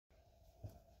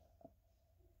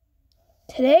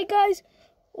Today, guys,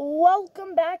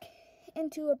 welcome back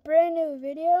into a brand new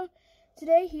video.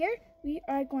 Today here we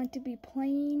are going to be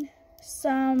playing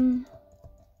some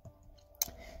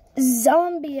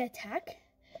Zombie Attack,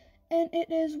 and it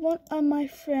is one of my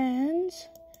friends,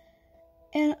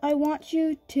 and I want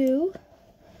you to,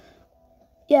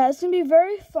 it's gonna be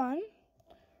very fun.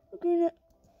 We're gonna,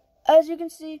 as you can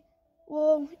see,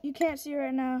 well, you can't see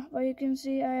right now, but you can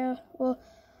see I have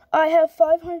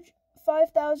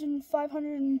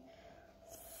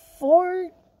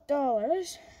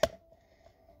 $5,504,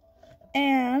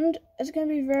 and it's gonna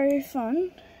be very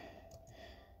fun.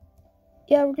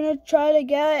 Yeah, we're gonna try to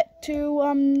get to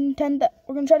we're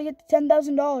gonna try to get to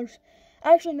 $10,000.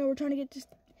 Actually, no, we're trying to get to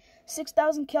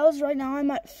 6,000 kills. Right now,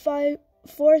 I'm at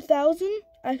 4,000.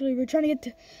 Actually, we're trying to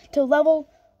get to level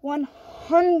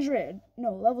 100.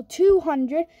 No, level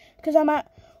 200, because I'm at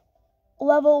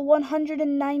level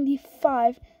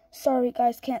 195. Sorry,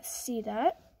 guys, can't see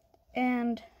that.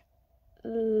 And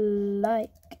do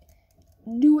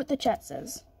what the chat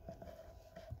says.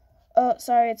 Oh,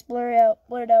 sorry, it's blurred out.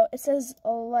 It says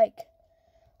like,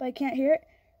 but I can't hear it.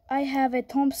 I have a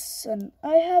Thompson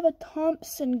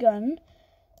gun.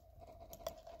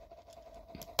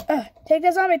 Take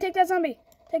that zombie. Take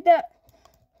that.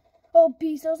 Oh,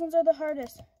 beast, those ones are the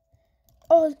hardest.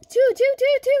 Oh, two.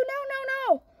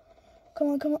 No. Come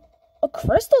on. A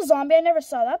crystal zombie? I never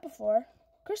saw that before.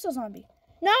 Crystal zombie.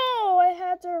 No, I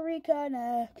had to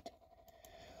reconnect.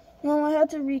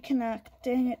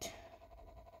 Dang it.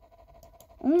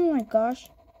 Oh my gosh.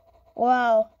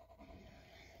 Wow.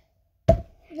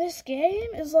 This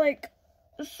game is so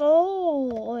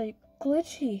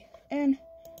glitchy. And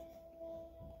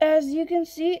as you can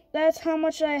see, that's how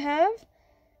much I have.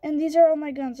 And these are all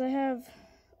my guns. I have,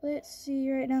 let's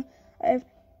see right now. I have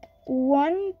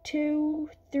 1, 2,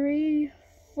 3,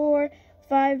 4,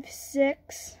 5,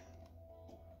 6,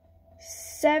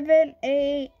 7,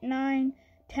 8, 9,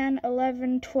 10,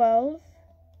 11, 12,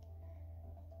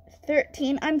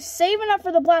 13. I'm saving up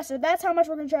for the blaster. That's how much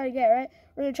we're going to try to get, right?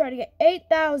 We're going to try to get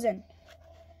 8,000.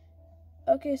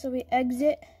 Okay, so we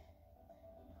exit.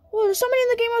 Whoa, there's somebody in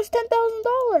the game who has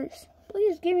 $10,000.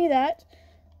 Please give me that.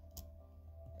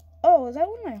 Oh, is that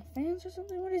one of my fans or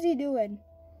something? What is he doing?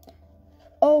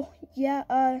 Oh,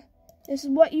 yeah, this is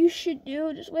what you should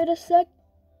do. Just wait a second.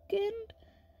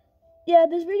 Yeah,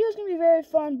 this video is going to be very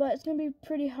fun, but it's going to be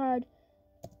pretty hard.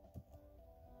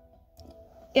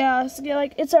 Yeah, it's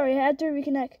alright. I had to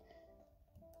reconnect.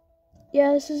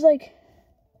 Yeah, this is the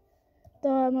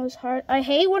most hard. I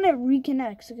hate when it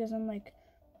reconnects because I'm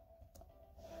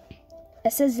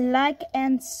it says like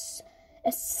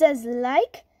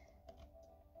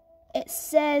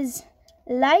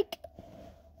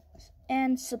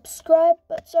and subscribe,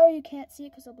 but sorry you can't see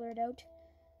it because I'll blur it out.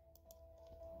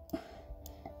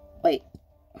 Wait.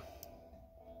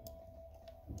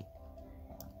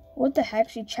 What the heck?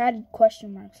 She chatted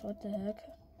question marks. What the heck?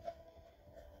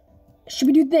 Should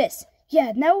we do this?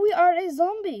 Yeah, now we are a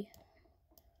zombie.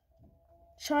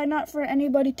 Try not for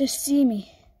anybody to see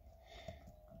me.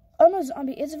 I'm a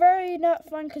zombie. It's very not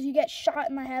fun because you get shot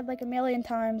in the head a million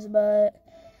times, but...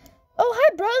 Oh,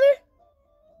 hi, brother.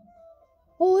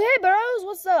 Oh, hey, bros.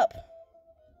 What's up?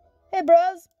 Hey,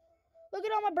 bros. Look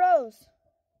at all my bros.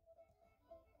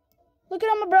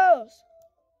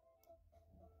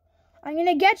 I'm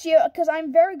gonna get you because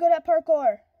I'm very good at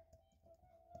parkour.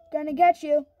 Gonna get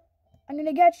you. I'm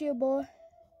gonna get you, boy.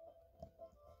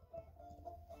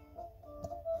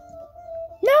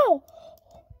 No!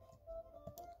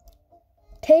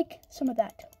 Take some of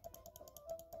that.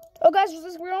 Oh, guys,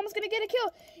 we're almost gonna get a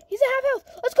kill. He's at half health.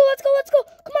 Let's go.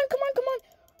 Come on.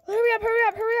 Hurry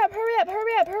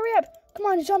up. Come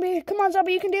on, zombie.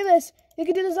 You can do this. You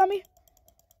can do this, zombie.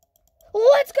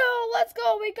 Let's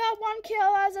go. We got 1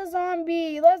 kill as a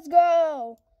zombie. Let's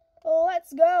go. Oh,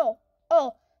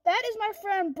 that is my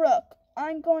friend Brooke.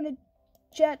 I'm going to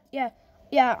chat. Yeah.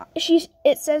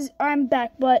 It says I'm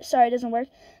back, but sorry, it doesn't work.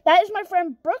 That is my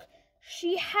friend Brooke.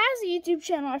 She has a YouTube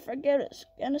channel. I forget it.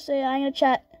 I'm gonna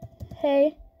chat.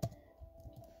 Hey,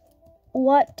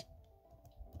 what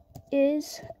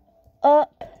is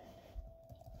up,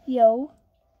 yo?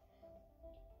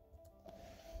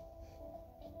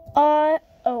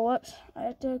 Whoops. I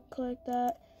have to click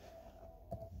that.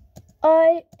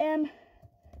 I am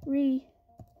recording.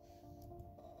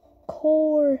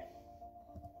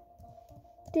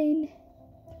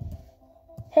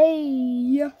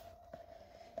 Hey.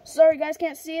 Sorry, guys,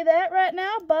 can't see that right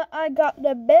now, but I got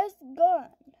the best gun.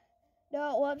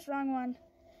 No, whoops, wrong one.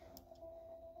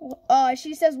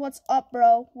 She says, what's up,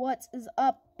 bro? What is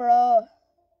up, bro?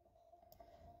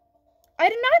 I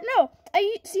did not know.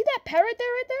 I see that parrot there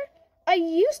right there? I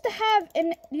used to have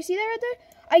do you see that right there?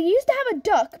 I used to have a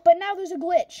duck, but now there's a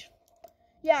glitch.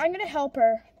 Yeah, I'm gonna help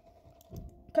her.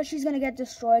 Because she's gonna get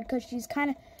destroyed, because she's kind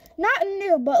of, not a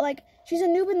noob, but like, she's a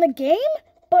noob in the game,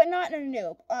 but not a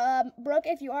noob. Brooke,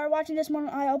 if you are watching this one,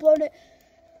 I upload it.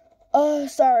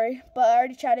 Sorry, but I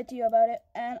already chatted to you about it.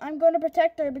 And I'm going to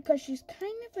protect her because she's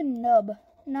kind of a nub.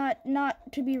 Not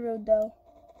to be rude, though.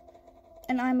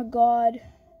 And I'm a god.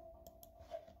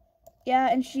 Yeah,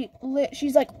 and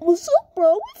she's like, what's up,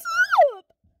 bro? What's up?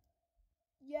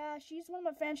 Yeah, she's one of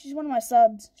my fans. She's one of my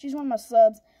subs.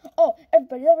 Oh,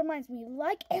 everybody, that reminds me,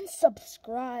 like and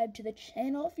subscribe to the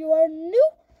channel if you are new.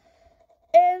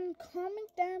 And comment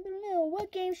down below,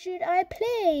 what game should I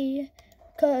play?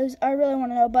 Because I really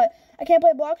want to know. But I can't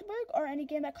play Bloxburg or any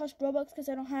game that costs Robux because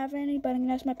I don't have any. But I'm going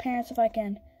to ask my parents if I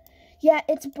can. Yeah,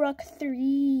 it's Brooke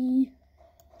 3.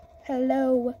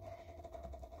 Hello.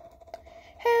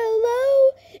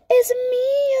 Hello, it's me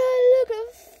you're looking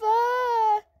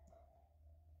for.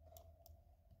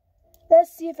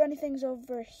 Let's see if anything's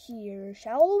over here,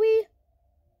 shall we?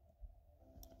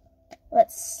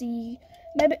 Let's see.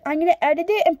 Maybe I'm gonna edit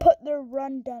it and put the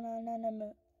rundown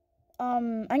on.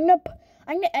 I'm gonna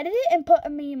edit it and put a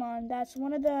meme on. That's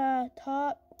one of the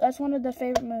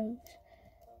favorite moves.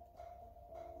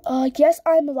 Yes,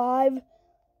 I'm live.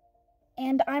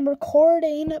 And I'm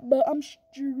recording, but I'm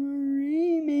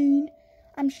streaming.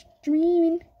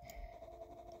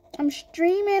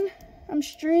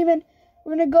 We're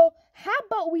gonna go, how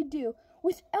about we do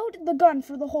without the gun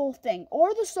for the whole thing,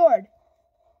 or the sword.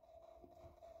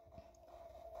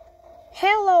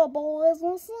 Hello, boys.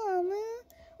 What's up, man?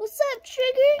 What's up,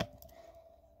 Trigger?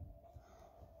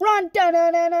 Run,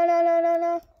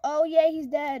 no. Oh, yeah, he's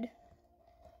dead.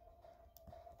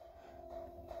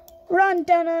 Run,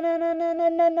 no.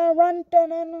 Run,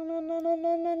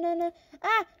 no.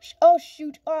 Ah, oh,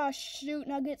 shoot.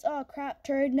 Nuggets. Oh, crap.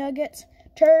 Turd nuggets.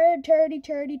 Turd.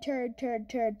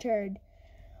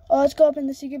 Oh, let's go up in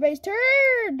the secret base.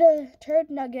 Turd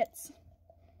nuggets.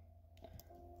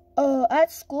 At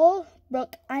school,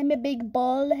 Brooke, I'm a big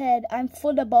ball head. I'm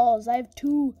full of balls. I have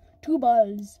two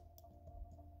balls.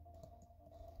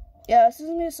 Yeah, this is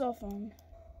gonna be so fun.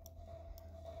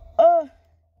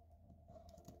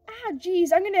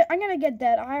 Jeez, I'm gonna get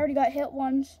dead. I already got hit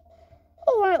once.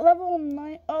 Oh, we're at level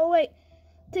 9. Oh, wait.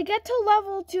 To get to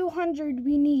level 200,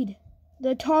 we need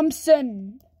the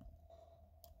Thompson.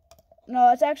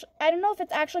 No, it's actually, I don't know if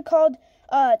it's actually called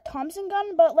Thompson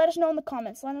gun, but let us know in the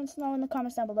comments. Let us know in the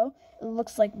comments down below. It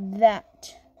looks like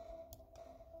that.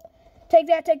 Take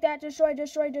that. Destroy.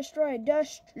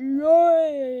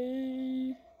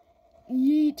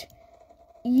 Yeet.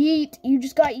 You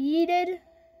just got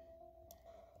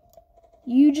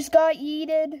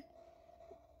yeeted.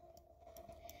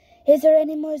 Is there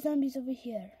any more zombies over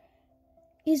here?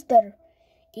 Is there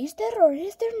or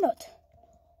is there not?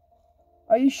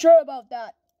 Are you sure about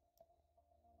that?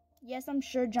 Yes, I'm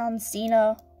sure, John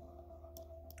Cena.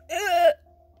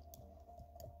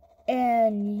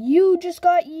 And you just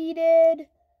got yeeted.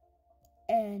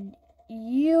 And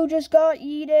you just got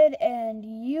yeeted. And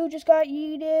you just got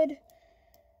yeeted.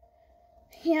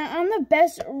 Yeah, I'm the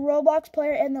best Roblox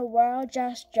player in the world.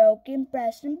 Just joking.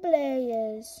 Preston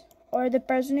Players. Or the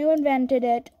person who invented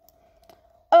it.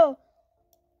 Oh,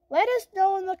 let us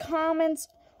know in the comments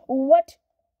what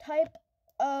type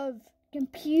of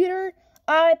computer,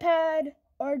 iPad,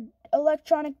 or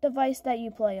electronic device that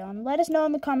you play on. Let us know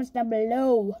in the comments down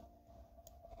below.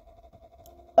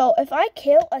 Oh, if I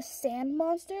kill a sand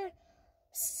monster,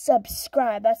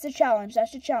 subscribe. That's the challenge.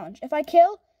 If I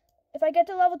get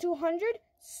to level 200,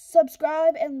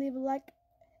 subscribe and leave a like.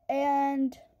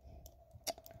 And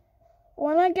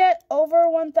when I get over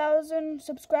 1,000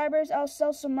 subscribers, I'll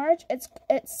sell some merch. It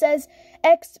says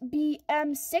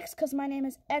XBM6 because my name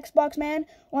is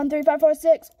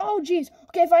Xboxman13546. Oh, jeez.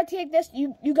 Okay, if I take this,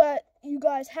 you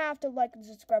guys have to like and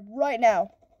subscribe right now.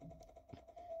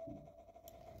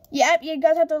 Yep, you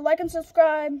guys have to like and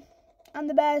subscribe. I'm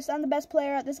the best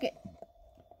player at this game.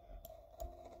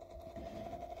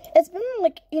 It's been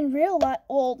like in real life.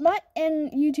 Well, not in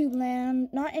YouTube land.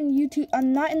 Not in YouTube.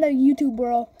 I'm not in the YouTube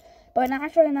world. But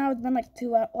actually now it's been like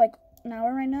an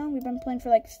hour right now. We've been playing for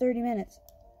like 30 minutes.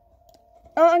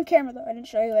 Oh, on camera though. I didn't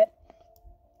show you it.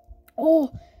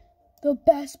 Oh, the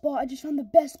best spot. I just found the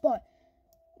best spot.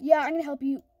 Yeah, I'm gonna help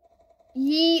you.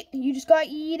 Yeet. You just got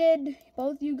yeeted.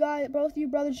 Both you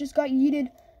brothers just got yeeted.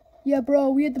 Yeah, bro.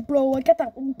 We had the bro. I got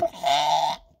that.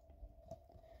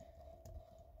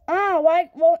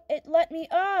 Why won't it let me?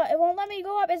 It won't let me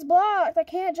go up. It's blocked. I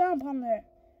can't jump on there.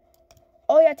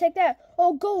 Oh yeah, take that.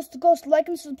 Oh, Ghost, like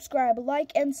and subscribe.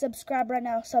 Like and subscribe right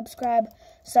now. Subscribe.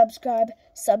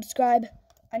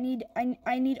 I need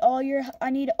all your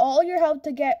help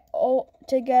to get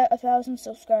 1,000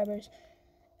 subscribers.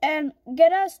 And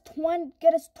get us 20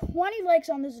 likes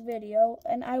on this video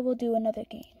and I will do another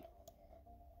game.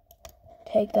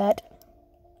 Take that.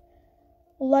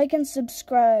 Like and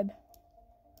subscribe.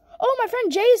 Oh, my friend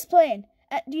Jay is playing.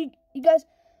 You guys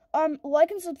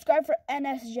like and subscribe for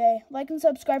NSJ. Like and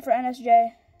subscribe for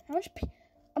NSJ. I'm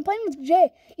playing with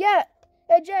Jay. Yeah.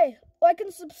 Hey Jay, like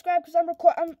and subscribe cuz I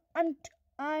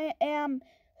am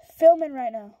filming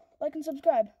right now. Like and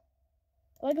subscribe.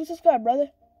 Like and subscribe,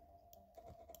 brother.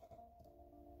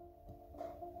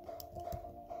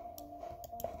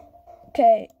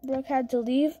 Okay, Brooke had to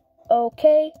leave.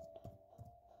 Okay.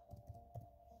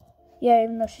 Yeah,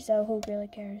 even though she said, who really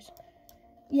cares?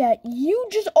 Yeah, you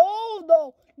just, oh,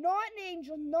 no. Not an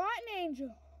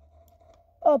angel.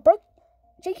 Oh, Brooke,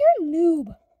 Jake, you're a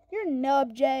noob. You're a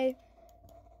nub, Jay.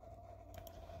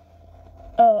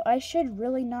 Oh, I should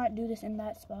really not do this in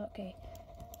that spot. Okay.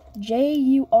 Jay,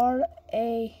 you are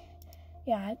a,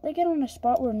 yeah, I think get on a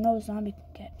spot where no zombie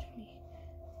can catch me.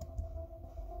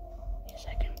 Wait a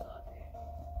second.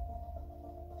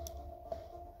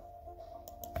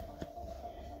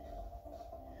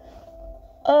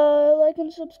 Like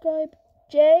and subscribe.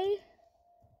 Jay,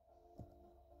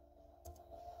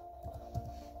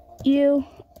 you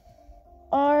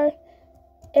are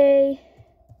a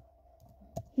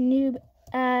noob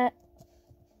at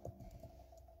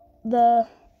the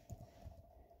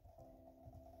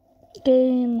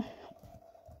game,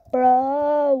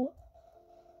 bro.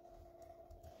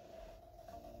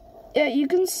 Yeah, you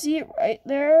can see it right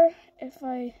there if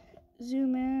I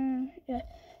zoom in. Yeah.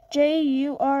 Jay,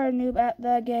 you are a noob at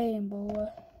the game, boy.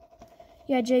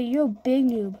 Yeah, Jay, you're a big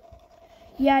noob.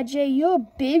 Yeah, Jay, you're a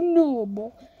big noob,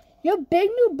 boy. You're a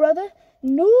big noob, brother.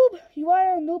 Noob, you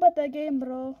are a noob at the game,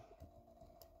 bro.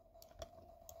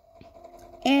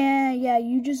 And, yeah,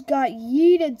 you just got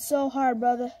yeeted so hard,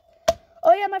 brother.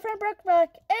 Oh, yeah, my friend Brooke's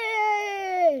back.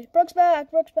 Hey! Brooke's back.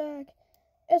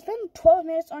 It's been 12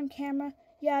 minutes on camera.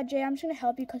 Yeah, Jay, I'm just going to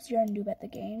help you because you're a noob at the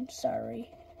game.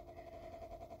 Sorry.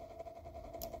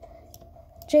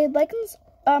 Jay, like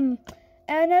and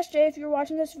NSJ, if you're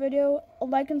watching this video,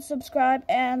 like and subscribe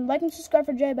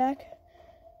for Jay back.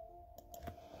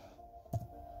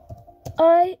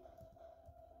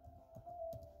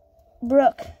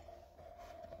 Brooke,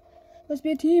 let's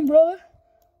be a team, brother.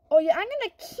 Oh yeah, I'm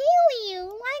gonna kill you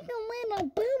like a little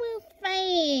boo-boo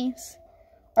face.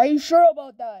 Are you sure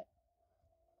about that?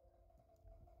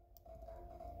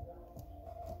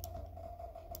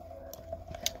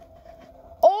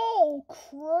 Oh,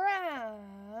 crap.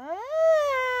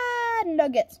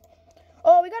 Nuggets.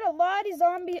 Oh, we got a lot of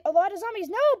zombies. No,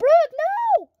 Brooke,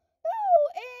 no.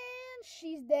 And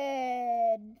she's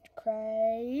dead.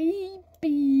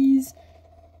 Creepies.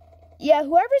 Yeah,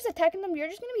 whoever's attacking them, you're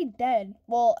just going to be dead.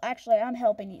 Well, actually, I'm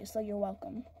helping you, so you're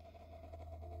welcome.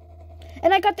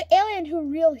 And I got the alien who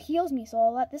real heals me, so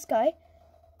I'll let this guy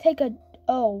take a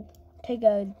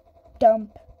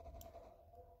dump.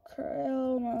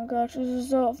 Oh my gosh, this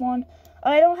is so fun.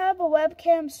 I don't have a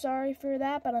webcam, sorry for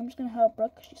that, but I'm just gonna help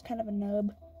Brooke because she's kind of a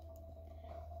nub.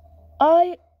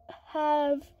 I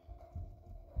have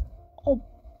a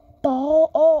ball.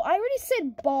 Oh, I already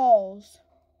said balls.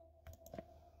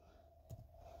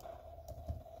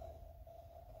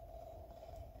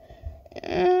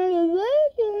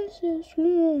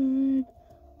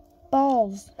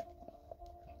 Balls.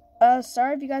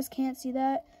 Sorry if you guys can't see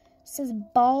that. It says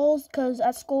balls because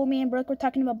at school me and Brooke were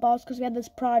talking about balls because we had this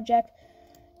project.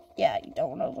 Yeah, you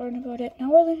don't want to learn about it. Now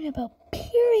we're learning about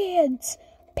periods.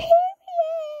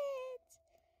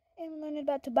 And we're learning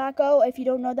about tobacco. If you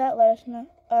don't know that, let us know.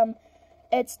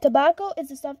 It's tobacco is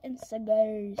the stuff in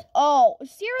cigars. Oh,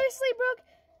 seriously, Brooke?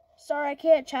 Sorry, I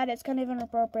can't chat. It's kind of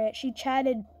inappropriate. She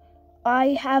chatted,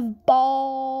 I have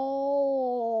balls.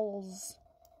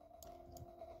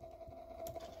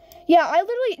 Yeah, I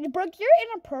literally, Brooke, you're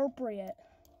inappropriate.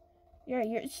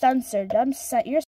 You're censored. You're